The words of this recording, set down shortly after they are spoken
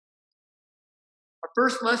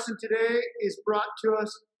first lesson today is brought to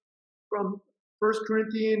us from 1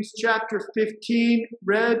 Corinthians chapter 15,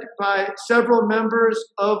 read by several members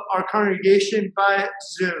of our congregation via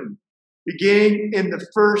Zoom, beginning in the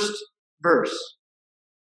first verse.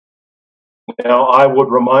 Now I would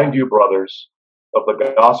remind you, brothers, of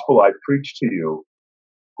the gospel I preached to you,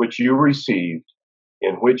 which you received,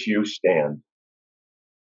 in which you stand,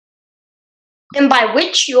 and by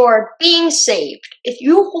which you are being saved, if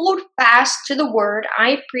you hold fast to the word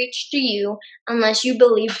I preached to you, unless you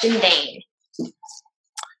believed in vain.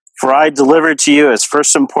 For I delivered to you as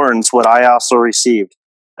first importance what I also received,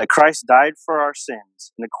 that Christ died for our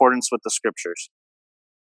sins in accordance with the Scriptures.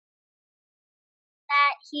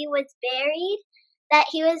 That he was buried, that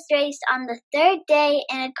he was raised on the third day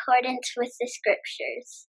in accordance with the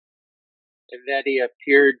Scriptures. And that he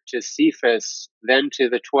appeared to Cephas, then to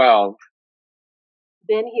the 12.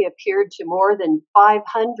 Then he appeared to more than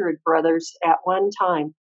 500 brothers at one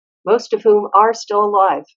time, most of whom are still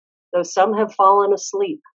alive, though some have fallen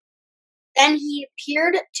asleep. Then he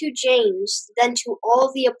appeared to James, then to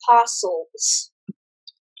all the apostles.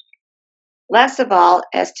 Last of all,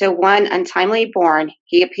 as to one untimely born,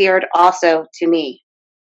 he appeared also to me.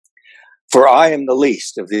 For I am the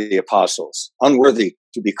least of the apostles, unworthy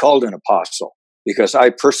to be called an apostle, because I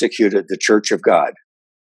persecuted the church of God.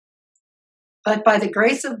 But by the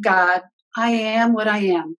grace of God, I am what I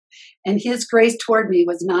am, and his grace toward me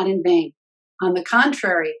was not in vain. On the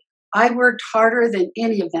contrary, I worked harder than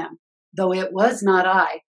any of them, though it was not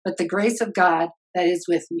I, but the grace of God that is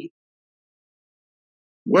with me.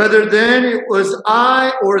 Whether then it was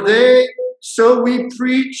I or they, so we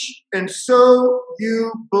preach, and so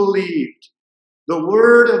you believed. The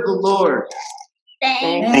word of the Lord.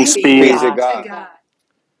 Thanks be to God.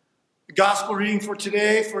 The gospel reading for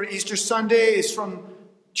today, for Easter Sunday, is from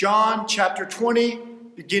John chapter 20,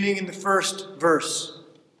 beginning in the first verse.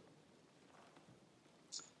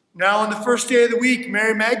 Now on the first day of the week,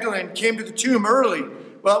 Mary Magdalene came to the tomb early,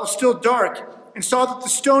 while it was still dark, and saw that the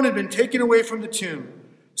stone had been taken away from the tomb.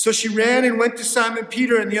 So she ran and went to Simon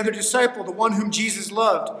Peter and the other disciple, the one whom Jesus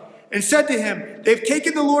loved, and said to him, "They've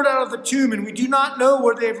taken the Lord out of the tomb, and we do not know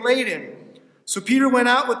where they have laid him." So Peter went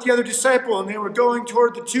out with the other disciple, and they were going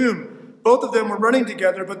toward the tomb. Both of them were running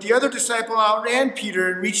together, but the other disciple outran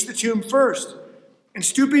Peter and reached the tomb first. And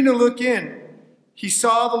stooping to look in, he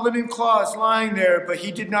saw the linen cloths lying there, but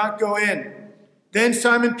he did not go in. Then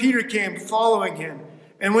Simon Peter came, following him,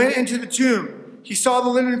 and went into the tomb. He saw the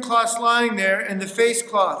linen cloths lying there, and the face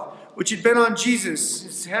cloth, which had been on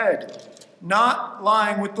Jesus' head, not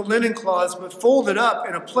lying with the linen cloths, but folded up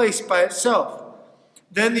in a place by itself.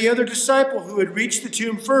 Then the other disciple, who had reached the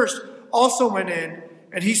tomb first, also went in,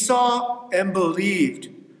 and he saw and believed.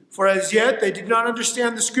 For as yet they did not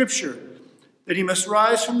understand the scripture, that he must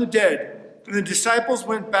rise from the dead. Then the disciples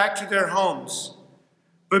went back to their homes.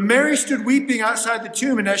 But Mary stood weeping outside the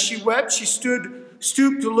tomb, and as she wept, she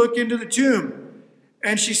stooped to look into the tomb.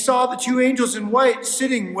 And she saw the two angels in white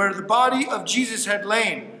sitting where the body of Jesus had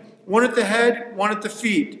lain, one at the head, one at the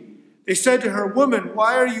feet. They said to her, "Woman,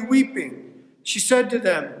 why are you weeping?" She said to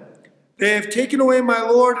them, "They have taken away my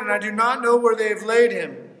Lord, and I do not know where they have laid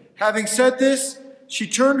him." Having said this, she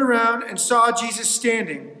turned around and saw Jesus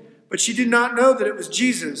standing, but she did not know that it was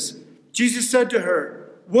Jesus. Jesus said to her,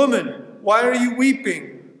 "Woman, why are you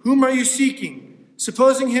weeping? Whom are you seeking?"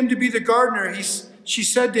 Supposing him to be the gardener, she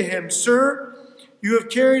said to him, "Sir, if you've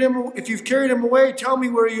carried him away, tell me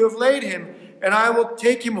where you have laid him, and I will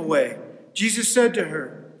take him away." Jesus said to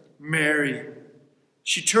her, "Mary."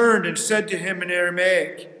 She turned and said to him in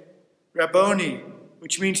Aramaic, "Rabboni,"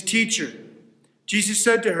 which means teacher. Jesus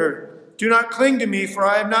said to her, "Do not cling to me, for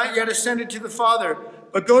I have not yet ascended to the Father,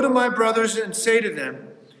 but go to my brothers and say to them,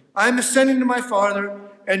 I am ascending to my Father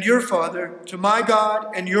and your Father, to my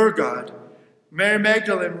God and your God." Mary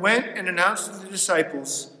Magdalene went and announced to the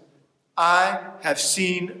disciples, "I have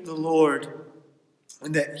seen the Lord,"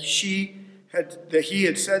 and that he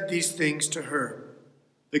had said these things to her.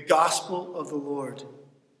 The gospel of the Lord.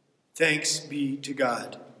 Thanks be to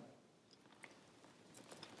God.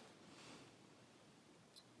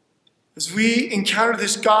 As we encounter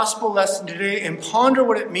this gospel lesson today and ponder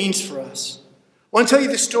what it means for us, I want to tell you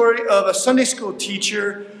the story of a Sunday school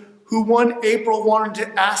teacher who one April wanted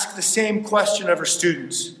to ask the same question of her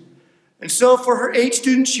students. And so for her 8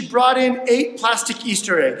 students, she brought in 8 plastic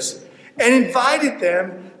Easter eggs and invited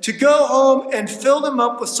them to go home and fill them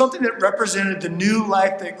up with something that represented the new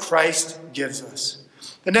life that Christ gives us.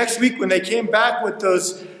 The next week, when they came back with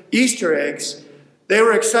those Easter eggs, they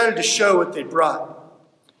were excited to show what they brought.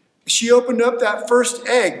 She opened up that first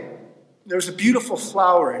egg. There was a beautiful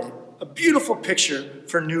flower in it, a beautiful picture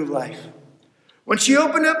for new life. When she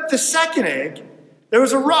opened up the second egg, there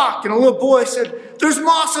was a rock, and a little boy said, "There's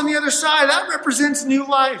moss on the other side. That represents new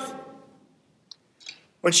life."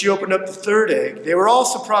 When she opened up the third egg, they were all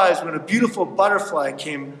surprised when a beautiful butterfly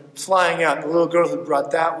came flying out. And the little girl who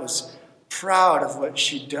brought that was proud of what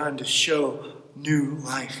she'd done to show new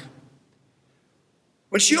life.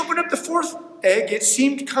 When she opened up the fourth egg, it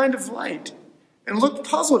seemed kind of light and looked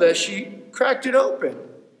puzzled as she cracked it open.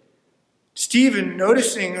 Stephen,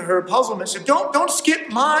 noticing her puzzlement, said, Don't skip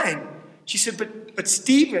mine. She said, but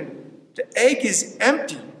Stephen, the egg is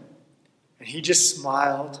empty. And he just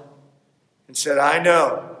smiled and said, "I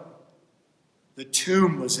know. The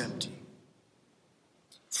tomb was empty."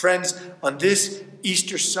 Friends, on this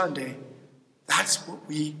Easter Sunday, that's what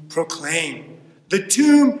we proclaim. The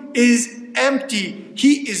tomb is empty.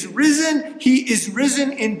 He is risen. He is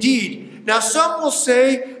risen indeed. Now, some will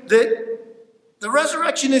say that the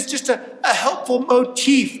resurrection is just a helpful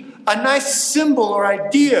motif, a nice symbol or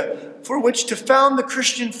idea for which to found the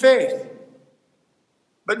Christian faith.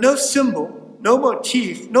 But no symbol, no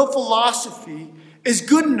motif, no philosophy is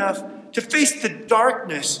good enough to face the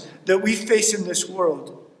darkness that we face in this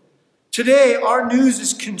world. Today, our news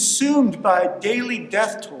is consumed by daily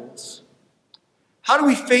death tolls. How do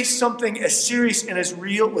we face something as serious and as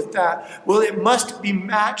real with that? Well, it must be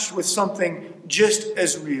matched with something just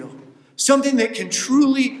as real. Something that can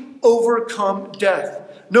truly overcome death.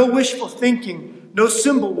 No wishful thinking, no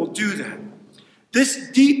symbol will do that. This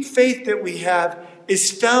deep faith that we have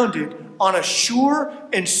is founded on a sure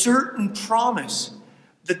and certain promise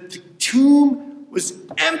that the tomb was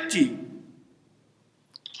empty.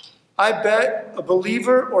 I bet a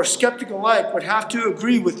believer or skeptic alike would have to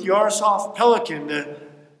agree with Yaroslav Pelikan,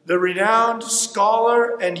 the renowned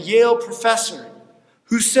scholar and Yale professor,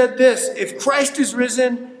 who said this: "If Christ is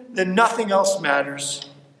risen, then nothing else matters.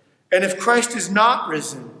 And if Christ is not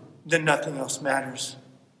risen, then nothing else matters."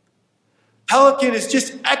 Pelikan is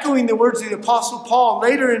just echoing the words of the Apostle Paul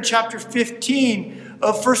later in chapter 15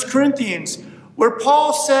 of 1 Corinthians, where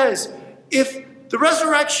Paul says, if the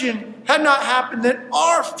resurrection had not happened, then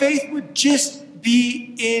our faith would just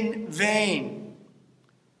be in vain.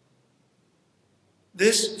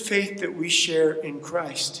 This faith that we share in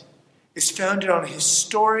Christ is founded on a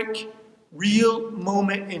historic, real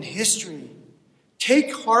moment in history.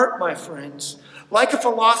 Take heart, my friends. Like a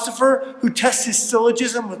philosopher who tests his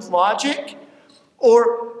syllogism with logic,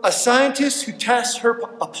 or a scientist who tests her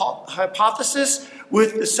hypothesis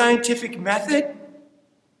with the scientific method,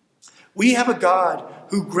 we have a God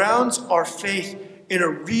who grounds our faith in a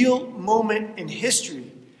real moment in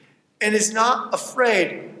history and is not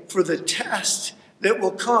afraid for the test that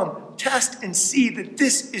will come. Test and see that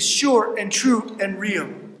this is sure and true and real.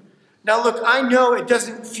 Now look, I know it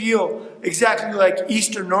doesn't feel exactly like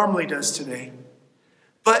Easter normally does today.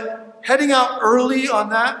 But heading out early on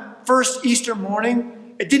that first Easter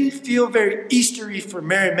morning, it didn't feel very Eastery for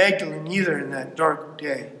Mary Magdalene either in that dark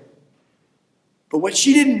day. But what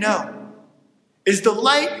she didn't know is the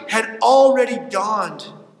light had already dawned.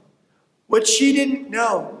 What she didn't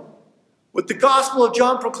know, what the Gospel of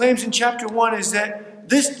John proclaims in chapter 1, is that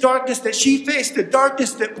this darkness that she faced, the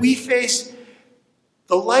darkness that we face,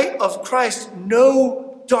 the light of Christ,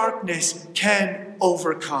 no darkness can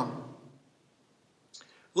overcome.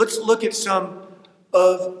 Let's look at some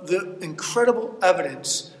of the incredible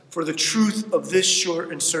evidence for the truth of this sure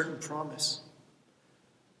and certain promise.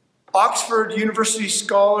 Oxford University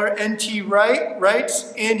scholar N.T. Wright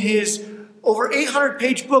writes in his over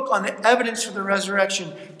 800-page book on the evidence for the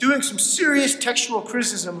resurrection, doing some serious textual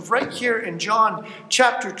criticism right here in John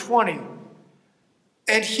chapter 20.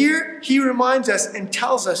 And here he reminds us and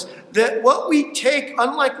tells us that what we take,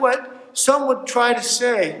 unlike what some would try to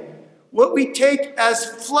say, what we take as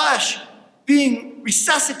flesh being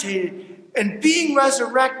resuscitated and being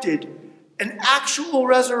resurrected, an actual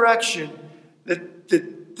resurrection, that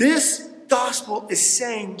this gospel is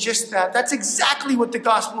saying just that. That's exactly what the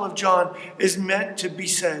Gospel of John is meant to be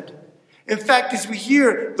said. In fact, as we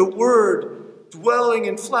hear the word dwelling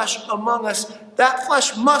in flesh among us, that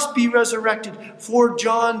flesh must be resurrected for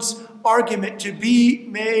John's argument to be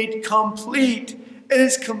made complete. And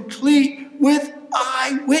it's complete with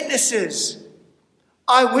eyewitnesses.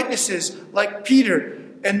 Eyewitnesses like Peter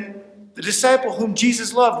and the disciple whom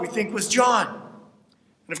Jesus loved, we think was John.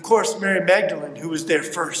 And of course, Mary Magdalene, who was there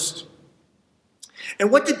first.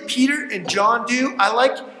 And what did Peter and John do? I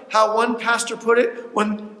like how one pastor put it.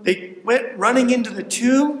 When they went running into the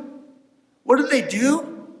tomb, what did they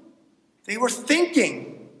do? They were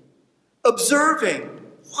thinking, observing.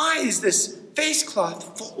 Why is this face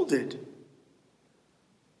cloth folded?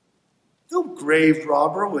 No grave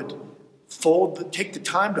robber would take the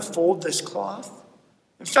time to fold this cloth.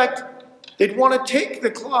 In fact, they'd want to take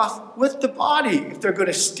the cloth with the body if they're going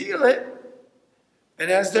to steal it. And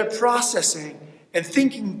as they're processing and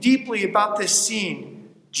thinking deeply about this scene,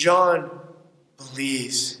 John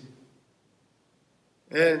believes.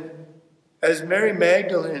 And as Mary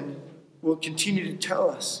Magdalene will continue to tell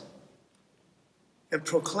us and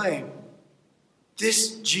proclaim,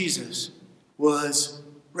 this Jesus was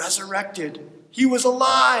resurrected. He was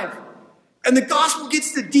alive. And the gospel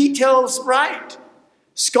gets the details right.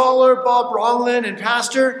 Scholar Bob Ronglin and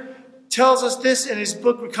pastor tells us this in his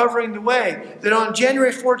book, Recovering the Way, that on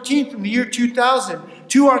January 14th in the year 2000,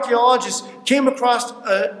 two archaeologists came across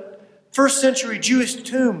a first century Jewish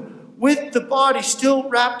tomb with the body still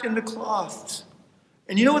wrapped in the cloths.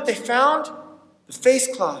 And you know what they found? The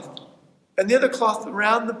face cloth and the other cloth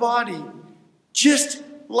around the body, just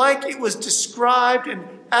like it was described and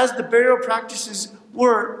as the burial practices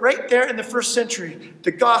were right there in the first century.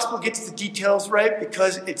 The gospel gets the details right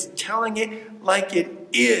because it's telling it like it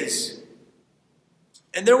is.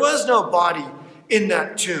 And there was no body in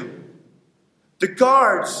that tomb. The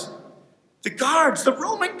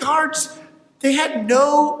Roman guards, they had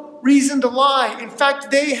no reason to lie. In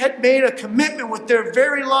fact, they had made a commitment with their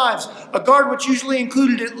very lives, a guard which usually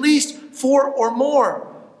included at least 4 or more.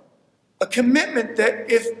 A commitment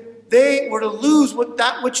that if they were to lose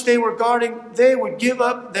that which they were guarding, they would give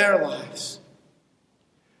up their lives.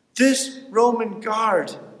 This Roman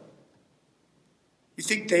guard, you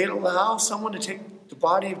think they'd allow someone to take the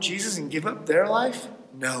body of Jesus and give up their life?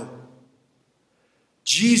 No.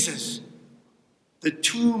 Jesus, the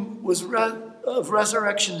tomb was of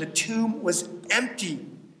resurrection, the tomb was empty.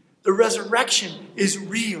 The resurrection is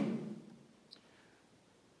real.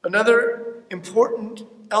 Another important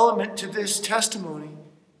element to this testimony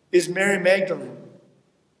is Mary Magdalene.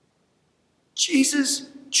 Jesus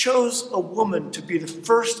chose a woman to be the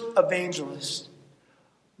first evangelist.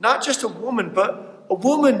 Not just a woman, but a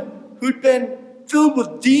woman who'd been filled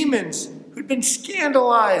with demons, who'd been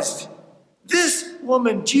scandalized. This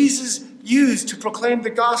woman Jesus used to proclaim the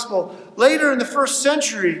gospel. Later in the first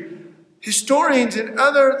century, historians and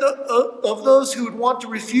other of those who would want to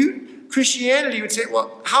refute Christianity would say,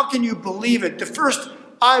 well, how can you believe it? The first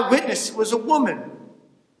eyewitness was a woman.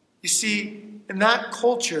 You see, in that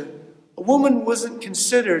culture, a woman wasn't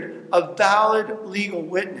considered a valid legal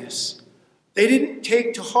witness. They didn't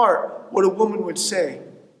take to heart what a woman would say,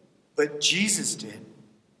 but Jesus did.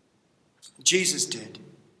 Jesus did.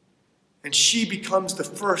 And she becomes the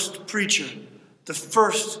first preacher, the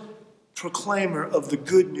first proclaimer of the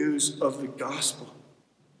good news of the gospel.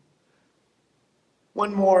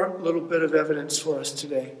 One more little bit of evidence for us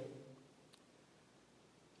today.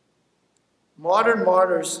 Modern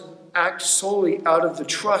martyrs act solely out of the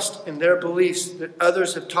trust in their beliefs that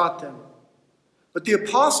others have taught them. But the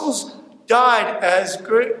apostles died, as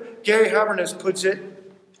Gary Habermas puts it,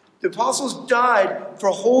 the apostles died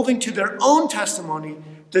for holding to their own testimony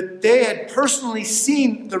that they had personally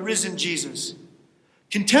seen the risen Jesus.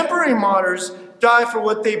 Contemporary martyrs die for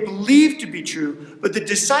what they believe to be true, but the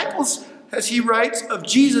disciples, as he writes, of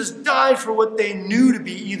Jesus died for what they knew to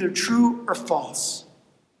be either true or false.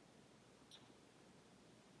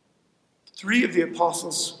 3 of the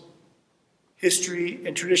apostles, history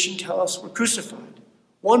and tradition tell us, were crucified.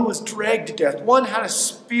 One was dragged to death. One had a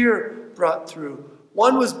spear brought through.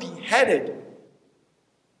 One was beheaded.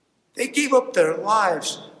 They gave up their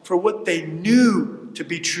lives for what they knew to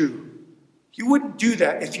be true. You wouldn't do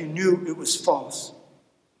that if you knew it was false.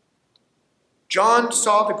 John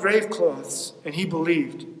saw the grave clothes and he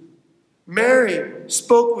believed. Mary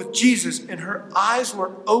spoke with Jesus and her eyes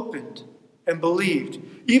were opened and believed.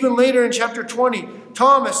 Even later in chapter 20,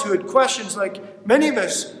 Thomas, who had questions like many of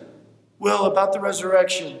us will about the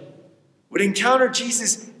resurrection, would encounter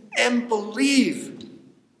Jesus and believe.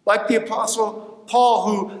 Like the apostle Paul,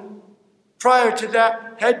 who prior to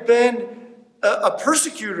that had been a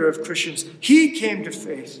persecutor of Christians. He came to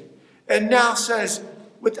faith and now says,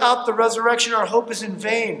 without the resurrection, our hope is in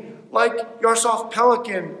vain. Like Yaroslav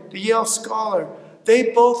Pelikan, the Yale scholar,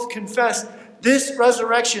 they both confess this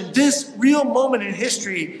resurrection, this real moment in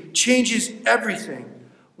history changes everything.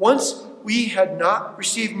 Once we had not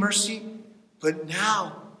received mercy, but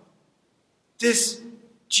now this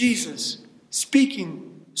Jesus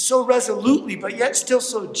speaking so resolutely, but yet still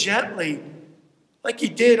so gently, like he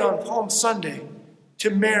did on Palm Sunday,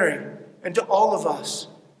 to Mary and to all of us.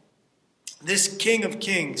 This King of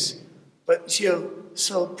Kings, but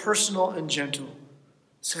so personal and gentle,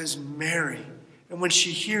 says Mary. And when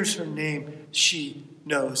she hears her name, she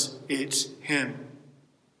knows it's him.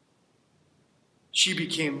 She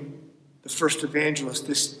became the first evangelist,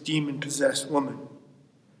 this demon-possessed woman.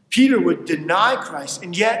 Peter would deny Christ,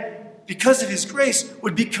 and yet, because of his grace,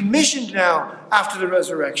 would be commissioned now after the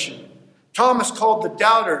resurrection. Thomas, called the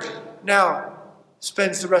doubter, now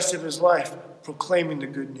spends the rest of his life proclaiming the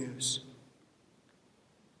good news.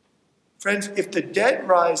 Friends, if the dead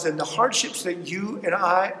rise, then the hardships that you and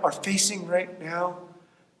I are facing right now,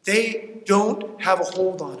 they don't have a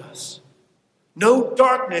hold on us. No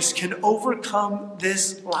darkness can overcome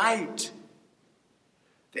this light.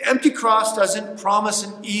 The empty cross doesn't promise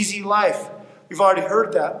an easy life. We've already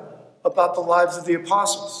heard that about the lives of the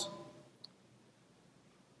apostles.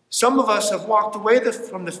 Some of us have walked away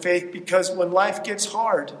from the faith because when life gets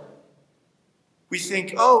hard, we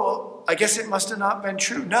think, oh, well, I guess it must have not been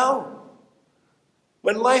true. No.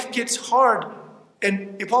 When life gets hard,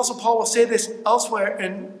 and the Apostle Paul will say this elsewhere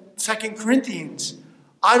in 2 Corinthians,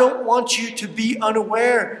 I don't want you to be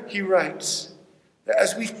unaware, he writes, that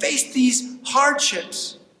as we face these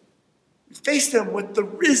hardships, we face them with the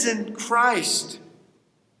risen Christ.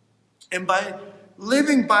 And by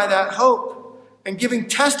living by that hope and giving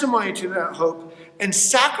testimony to that hope and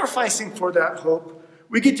sacrificing for that hope,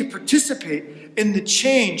 we get to participate in the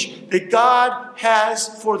change that God has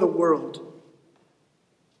for the world.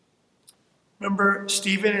 Remember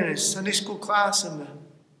Stephen in his Sunday school class and the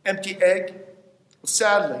empty egg? Well,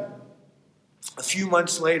 sadly, a few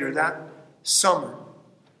months later, that summer,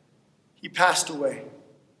 he passed away.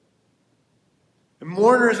 And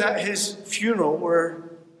mourners at his funeral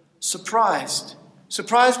were surprised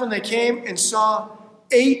when they came and saw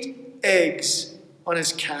 8 eggs on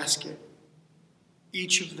his casket,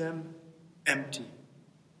 each of them empty.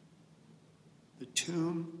 The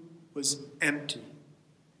tomb was empty.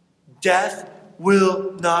 Death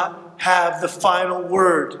will not have the final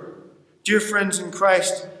word. Dear friends in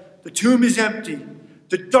Christ, the tomb is empty.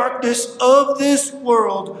 The darkness of this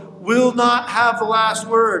world will not have the last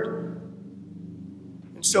word.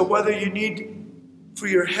 And so whether you need for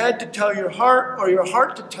your head to tell your heart or your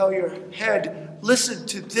heart to tell your head, listen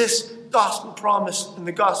to this gospel promise in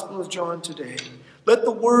the Gospel of John today. Let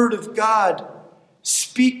the word of God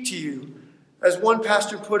speak to you, as one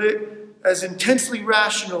pastor put it, as intensely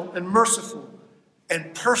rational and merciful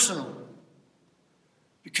and personal.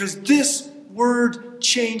 Because this word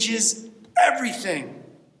changes everything.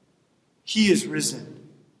 He is risen.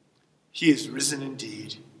 He is risen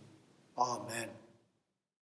indeed. Amen.